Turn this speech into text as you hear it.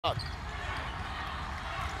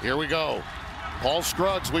Here we go. Paul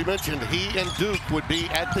Scruggs, we mentioned he and Duke would be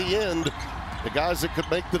at the end, the guys that could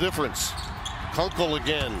make the difference. Kunkel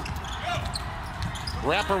again.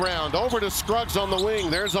 Wrap around, over to Scruggs on the wing.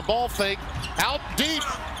 There's a ball fake, out deep.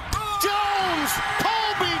 Jones,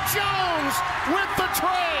 Colby Jones with the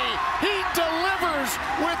tray. He delivers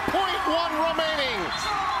with .1 remaining.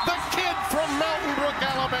 The kid from Mountain Brook,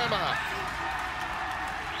 Alabama.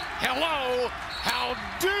 Hello, how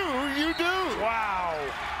do you do? Wow.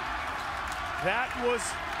 That was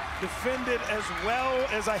defended as well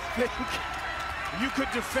as I think you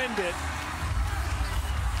could defend it.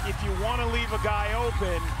 If you want to leave a guy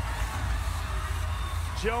open,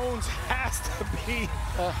 Jones has to be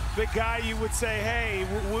the guy you would say, hey,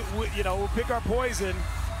 we'll pick our poison.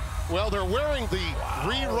 Well, they're wearing the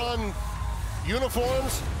rerun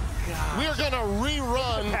uniforms. Gosh. We're going to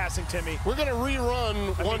rerun. Passing, Timmy. We're going to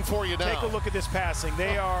rerun one for you now. Take a look at this passing.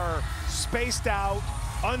 They are spaced out,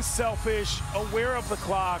 unselfish, aware of the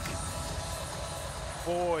clock.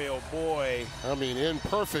 Boy, oh boy. I mean, in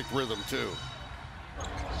perfect rhythm, too.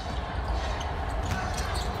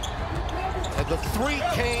 And the three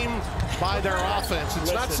came by their offense.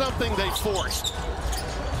 It's not something they forced.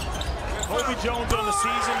 Colby Jones on the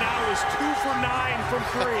season now is 2 for 9 from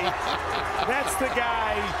 3. That's the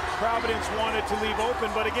guy Providence wanted to leave open.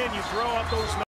 But again, you throw out those